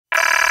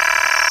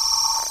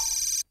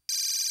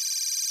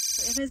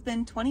It has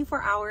been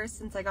 24 hours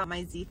since I got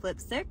my Z Flip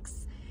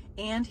 6,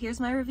 and here's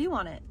my review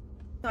on it.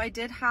 So I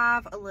did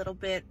have a little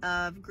bit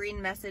of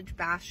green message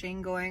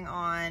bashing going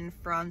on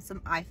from some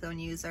iPhone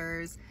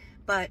users,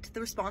 but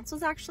the response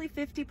was actually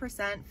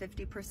 50%,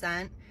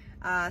 50%.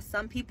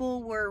 Some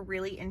people were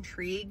really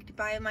intrigued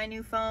by my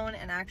new phone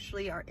and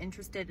actually are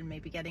interested in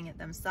maybe getting it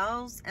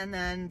themselves. And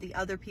then the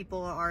other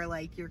people are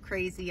like, you're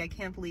crazy. I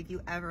can't believe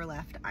you ever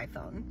left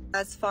iPhone.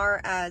 As far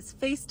as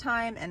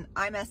FaceTime and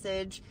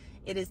iMessage,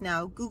 it is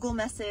now Google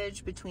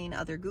Message between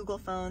other Google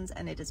phones,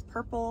 and it is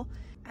purple.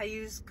 I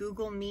use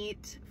Google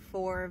Meet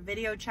for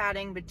video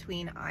chatting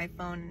between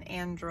iPhone and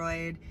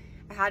Android.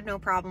 I had no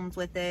problems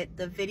with it.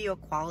 The video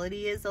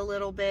quality is a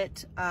little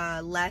bit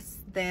less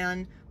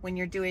than when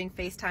you're doing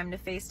FaceTime to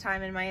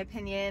FaceTime in my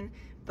opinion,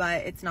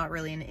 but it's not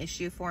really an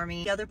issue for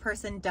me. The other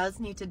person does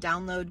need to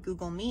download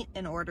Google Meet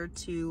in order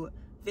to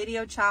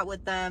video chat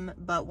with them,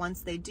 but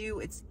once they do,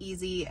 it's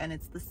easy and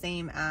it's the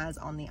same as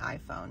on the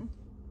iPhone.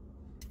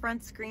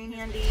 Front screen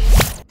handy.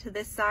 To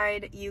this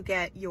side you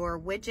get your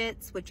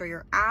widgets, which are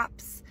your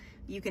apps.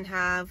 You can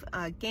have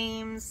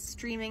games,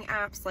 streaming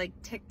apps like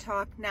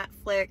TikTok,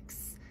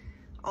 Netflix,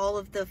 all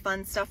of the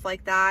fun stuff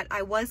like that.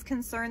 I was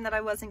concerned that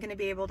I wasn't going to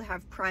be able to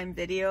have Prime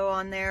Video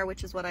on there,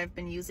 which is what I've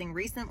been using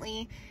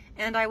recently,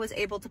 and I was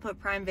able to put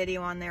Prime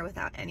Video on there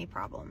without any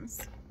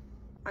problems.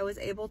 I was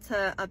able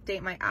to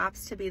update my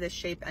apps to be the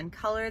shape and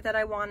color that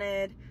I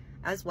wanted,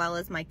 as well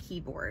as my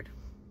keyboard.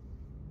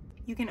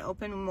 You can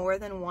open more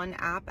than one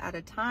app at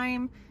a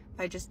time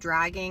by just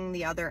dragging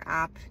the other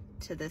app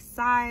to this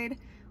side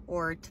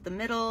or to the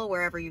middle,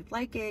 wherever you'd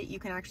like it. You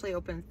can actually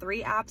open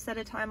 3 apps at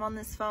a time on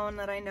this phone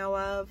that I know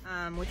of,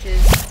 which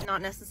is not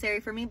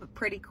necessary for me, but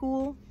pretty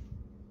cool.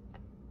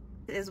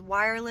 It is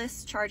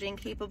wireless charging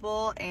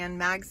capable and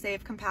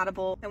MagSafe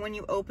compatible. And when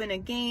you open a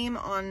game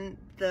on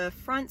the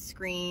front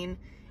screen,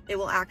 it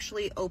will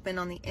actually open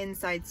on the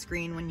inside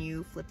screen when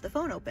you flip the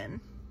phone open,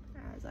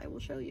 as I will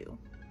show you.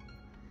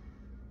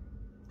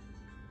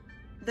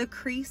 The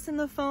crease in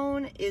the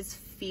phone is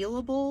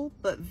feelable,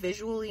 but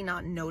visually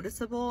not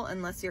noticeable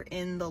unless you're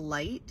in the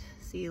light.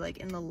 See, like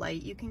in the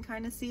light you can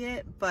kind of see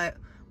it, but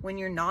when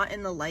you're not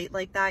in the light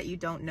like that, you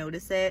don't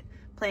notice it.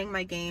 Playing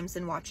my games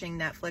and watching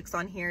Netflix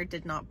on here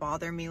did not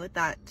bother me with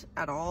that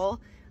at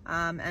all.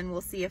 And we'll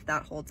see if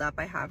that holds up.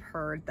 I have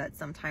heard that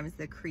sometimes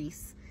the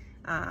crease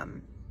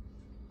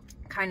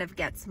kind of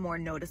gets more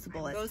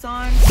noticeable as it goes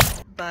on,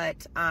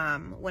 but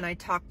when I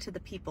talked to the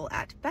people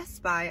at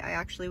Best Buy, I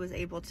actually was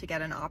able to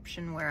get an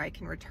option where I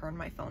can return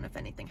my phone if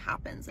anything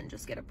happens and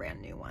just get a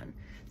brand new one.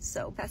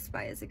 So Best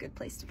Buy is a good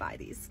place to buy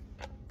these.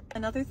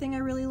 Another thing I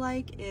really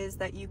like is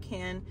that you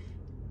can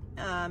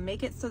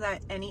make it so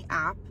that any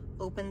app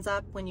opens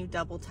up when you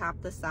double tap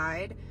the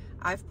side.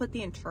 I've put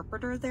the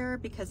interpreter there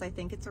because I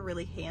think it's a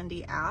really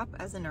handy app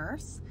as a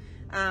nurse.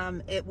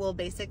 It will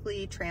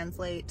basically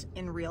translate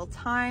in real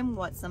time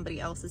what somebody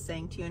else is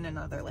saying to you in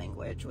another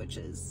language, which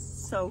is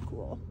so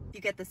cool. If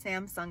you get the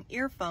Samsung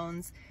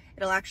earphones,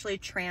 it'll actually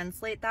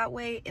translate that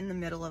way in the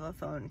middle of a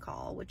phone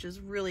call, which is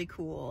really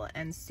cool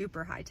and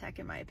super high tech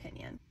in my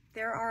opinion.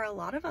 There are a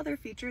lot of other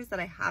features that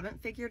I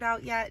haven't figured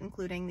out yet,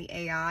 including the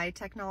AI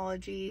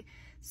technology,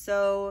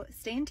 so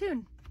stay in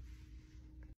tune.